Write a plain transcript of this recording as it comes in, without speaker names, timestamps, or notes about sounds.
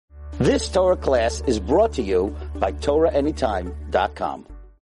This Torah class is brought to you by TorahAnytime.com.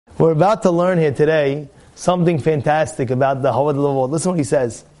 We're about to learn here today something fantastic about the Havad Levavot. Listen what he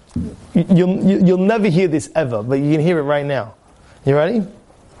says. You'll never hear this ever, but you can hear it right now. You ready?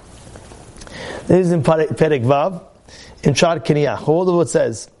 This is in Perek Vav, in Shar Keniyah. Havad Levavot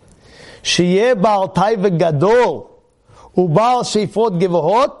says, Sheyeh Baal Taiva Gadol Ubaal Sheifot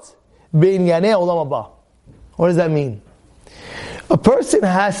Gevahot B'inyanei Olam Haba. What does that mean? A person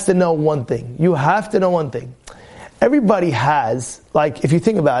has to know one thing. You have to know one thing. Everybody has, like, if you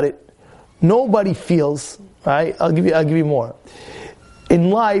think about it, nobody feels, right? I'll give you more. In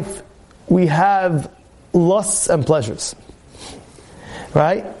life, we have lusts and pleasures,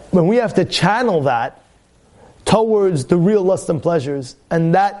 right? When we have to channel that towards the real lusts and pleasures,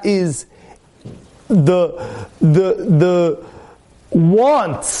 and that is the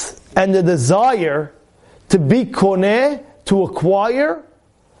want and the desire to be koneh, to acquire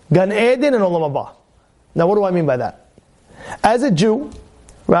Gan Eden and Olam Haba. Now, what do I mean by that? As a Jew,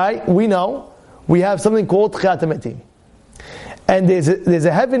 right, we know we have something called Tchiyat HaMetim. And there's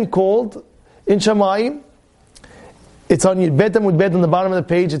a heaven called, in Shamayim, it's on Yud Bet Amud Bet on the bottom of the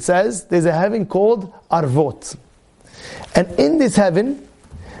page, it says, there's a heaven called Arvot. And in this heaven,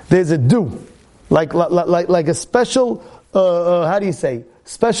 there's a dew, like a special,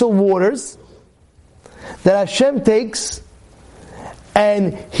 special waters, that Hashem takes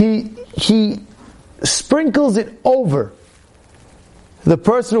and He sprinkles it over the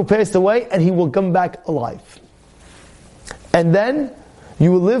person who passed away, and he will come back alive. And then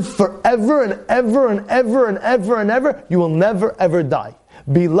you will live forever and ever and ever and ever and ever. You will never ever die.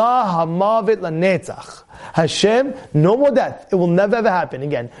 Bila hamavet lanetzach. Hashem, no more death. It will never ever happen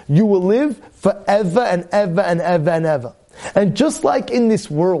again. You will live forever and ever and ever and ever. And just like in this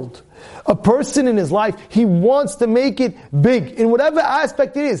world, a person in his life, he wants to make it big in whatever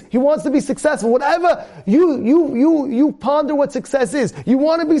aspect it is. He wants to be successful. Whatever you ponder what success is. You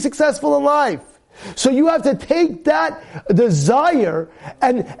want to be successful in life. So you have to take that desire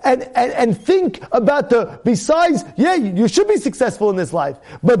and think about besides, you should be successful in this life.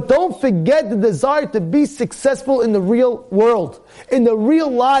 But don't forget the desire to be successful in the real world, in the real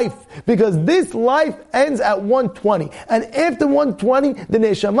life, because this life ends at 120. And after 120, the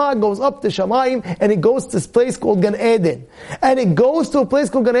Neshama goes up to Shamayim and it goes to this place called Gan Eden. And it goes to a place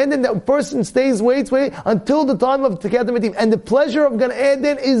called Gan Eden that person waits until the time of Tchiyat HaMetim. And the pleasure of Gan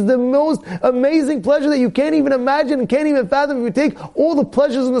Eden is the most amazing pleasure that you can't even imagine and can't even fathom. If you take all the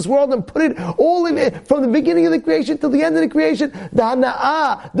pleasures in this world and put it all in it, from the beginning of the creation till the end of the creation, the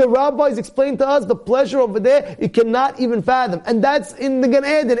hana'ah, the rabbis explain to us the pleasure over there, you cannot even fathom. And that's in the Gan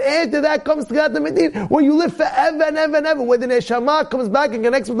Eden. After that comes Tchiyat HaMetim, where you live forever and ever and ever, where the Neshama comes back and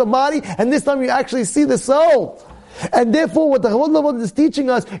connects with the body, and this time you actually see the soul. And therefore, what the Havad Levavot is teaching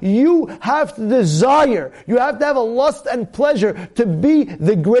us, you have to desire, you have to have a lust and pleasure to be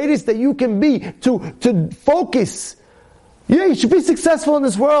the greatest that you can be, to focus. You should be successful in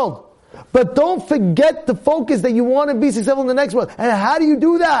this world. But don't forget the focus that you want to be successful in the next world. And how do you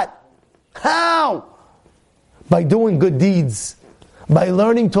do that? How? By doing good deeds. By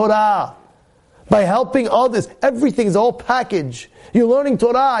learning Torah. By helping others. Everything is all package. You're learning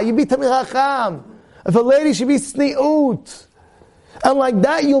Torah. You be Tamil Chacham. If a lady should be sni'ut, and like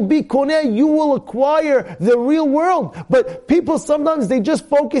that you'll be koneh, you will acquire the real world. But people sometimes they just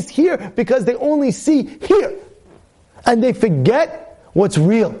focus here because they only see here. And they forget what's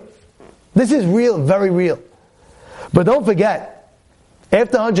real. This is real, very real. But don't forget,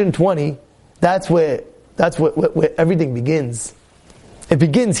 after 120, that's where everything begins. It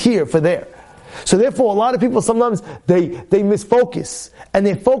begins here for there. So therefore, a lot of people sometimes they misfocus and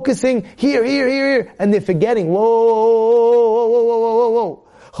they're focusing here, and they're forgetting. Whoa.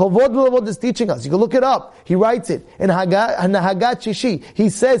 Havad Levavot is teaching us. You can look it up. He writes it in Hagat Shishi. He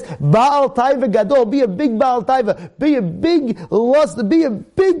says, Baal Taiva Gadol, be a big Baal Taiva, be a big lust, be a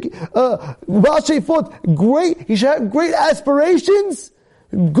big Baal Sheifot. Great. He should have great aspirations.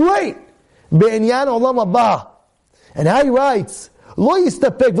 Great. Be'inyan Olam Haba. And how he writes. It's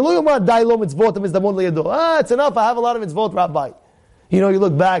enough, I have a lot of mitzvot, Rabbi. You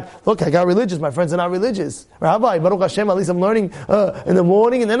look back, look, I got religious, my friends are not religious. Rabbi, Baruch Hashem, at least I'm learning in the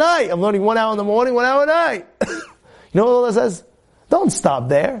morning and the night. I'm learning 1 hour in the morning, 1 hour at night. You know what Allah says? Don't stop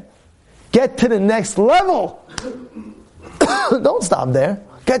there. Get to the next level. Don't stop there.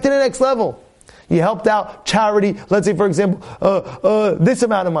 Get to the next level. You helped out charity, let's say for example, this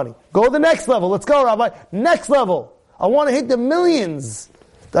amount of money. Go to the next level. Let's go, Rabbi. Next level. I want to hit the millions.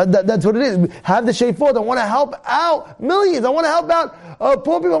 That's what it is. Have the sheifot. I want to help out millions. I want to help out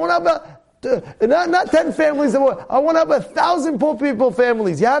poor people. I want to help out. not 10 families. I want to have 1,000 poor people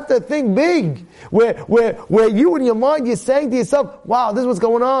families. You have to think big. Where you in your mind, you're saying to yourself, wow, this is what's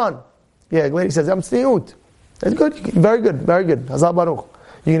going on. Yeah, the lady says, I'm tzniut. That's good. Very good. Very good. Hazal Baruch.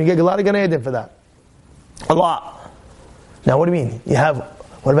 You're going to get a lot of Gan Eden for that. A lot. Now, what do you mean?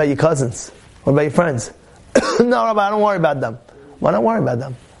 What about your cousins? What about your friends? No, Rabbi, I don't worry about them. Why not worry about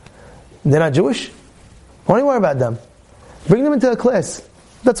them? They're not Jewish? Why don't you worry about them? Bring them into a class.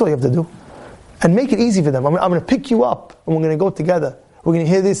 That's all you have to do. And make it easy for them. I'm going to pick you up, and we're going to go together. We're going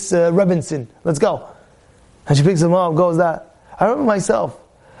to hear this Rebinson. Let's go. And she picks them up, goes that. I remember myself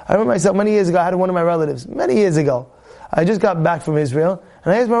many years ago, I had one of my relatives, many years ago. I just got back from Israel,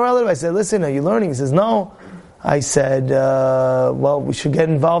 and I asked my relative, I said, listen, are you learning? He says, no. I said, well, we should get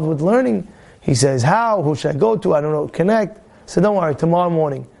involved with learning. He says, how? Who should I go to? I don't know, connect. I said, don't worry, tomorrow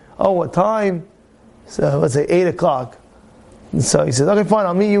morning. Oh, what time? So let's say 8 o'clock. And so he says, okay, fine,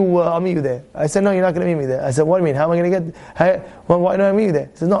 I'll meet you there. I said, no, you're not going to meet me there. I said, what do you mean? How am I going to get, why don't I meet you there?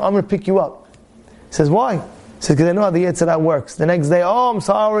 He says, no, I'm going to pick you up. He says, why? He says, because I know how the Yetzirah works. The next day, oh, I'm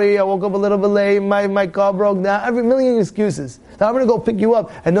sorry, I woke up a little bit late, my car broke down, every million excuses. Now I'm going to go pick you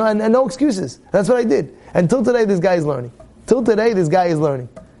up, and no excuses. That's what I did. Until today, this guy is learning. Till today, the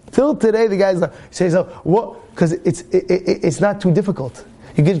guy's learning. He says, what? Because it's not too difficult.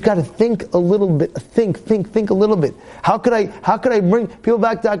 You just got to think a little bit. Think a little bit. How could I bring people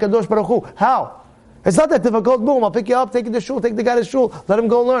back to HaKadosh Baruch Hu? How? It's not that difficult. Boom, I'll pick you up, take you to shul, take the guy to shul, let him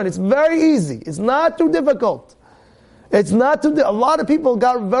go learn. It's very easy. It's not too difficult. A lot of people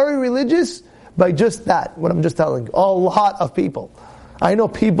got very religious by just that, what I'm just telling you. A lot of people. I know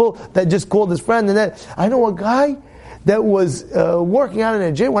people that just called his friend, and then I know a guy that was working out in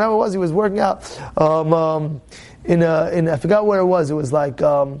a gym. Whenever it was, he was working out in I forgot where it was. It was like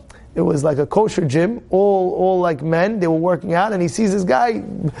a kosher gym, all like men. They were working out, and he sees this guy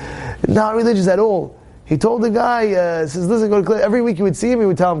not religious at all. He told the guy, says, "Listen, go to class." Every week he would see him. He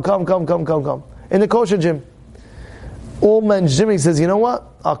would tell him, "Come in the kosher gym." All men's gym. He says, "You know what?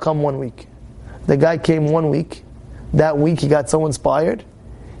 I'll come 1 week." The guy came 1 week. That week he got so inspired.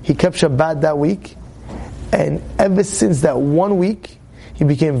 He kept Shabbat that week. And ever since that 1 week, he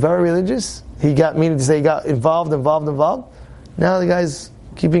became very religious. He got involved. Now the guy's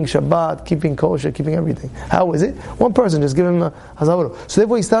keeping Shabbat, keeping kosher, keeping everything. How is it? One person, just give him a hazavuru. So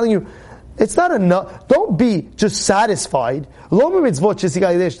therefore he's telling you, it's not enough. Don't be just satisfied. Don't be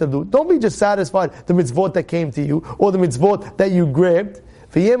just satisfied the mitzvot that came to you, or the mitzvot that you grabbed.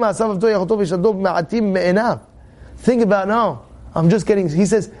 Think about, no, he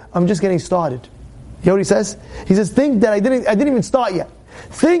says, I'm just getting started. You know what he says? He says, think that I didn't even start yet.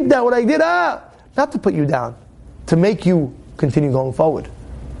 Think that what I did, not to put you down, to make you continue going forward.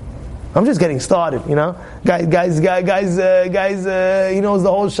 I'm just getting started, you know. Guys, he knows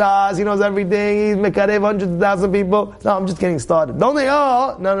the whole shas, he knows everything, he's mekarev 100,000 people. No, I'm just getting started. Don't think,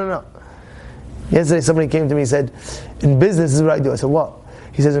 no. Yesterday somebody came to me and said, in business, this is what I do. I said, what?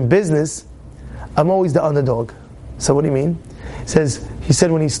 He says, in business, I'm always the underdog. So what do you mean? He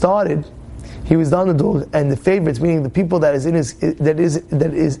said when he started, he was the underdog, and the favorites, meaning the people that is in his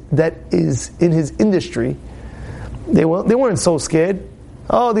industry, they weren't so scared.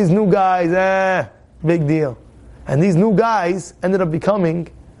 Oh, these new guys, big deal. And these new guys ended up becoming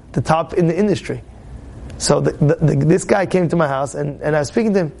the top in the industry. So this guy came to my house, and I was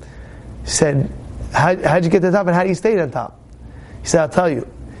speaking to him. He said, how'd you get to the top, and how do you stay on top? He said, I'll tell you.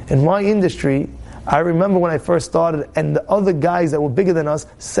 In my industry, I remember when I first started, and the other guys that were bigger than us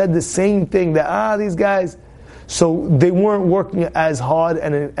said the same thing, that these guys, so they weren't working as hard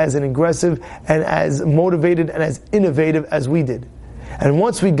and as an aggressive and as motivated and as innovative as we did. And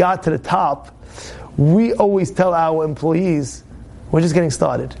once we got to the top, we always tell our employees, we're just getting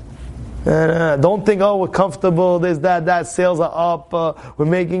started. Don't think, we're comfortable, there's that, sales are up, we're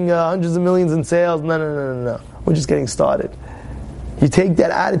making hundreds of millions in sales. No. We're just getting started. You take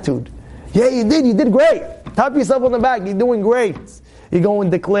that attitude. Yeah, you did great. Tap yourself on the back, you're doing great. You're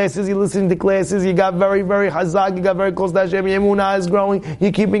going to classes, you're listening to classes, you got very, very hazak, you got very close to Hashem, your emunah is growing,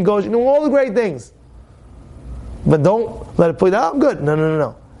 you're keeping kosher, you're doing all the great things. But don't let it put you down. I'm good.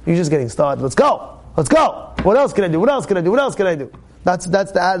 No. You're just getting started. Let's go. What else can I do? That's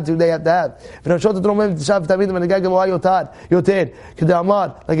the attitude they have to have.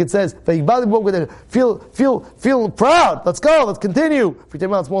 Like it says, feel proud. Let's go. Let's continue.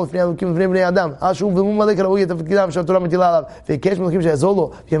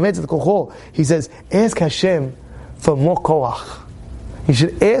 He says, ask Hashem for more koach. You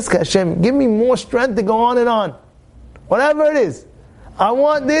should ask Hashem, give me more strength to go on and on. Whatever it is. I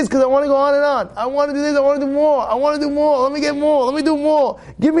want this because I want to go on and on. I want to do this, I want to do more. I want to do more. Let me get more. Let me do more.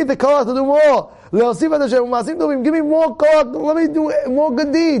 Give me the koach to do more. Give me more koach. Let me do more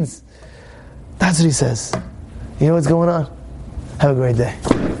good deeds. That's what he says. You know what's going on? Have a great day.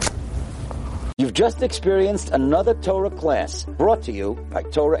 You've just experienced another Torah class brought to you by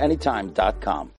TorahAnytime.com.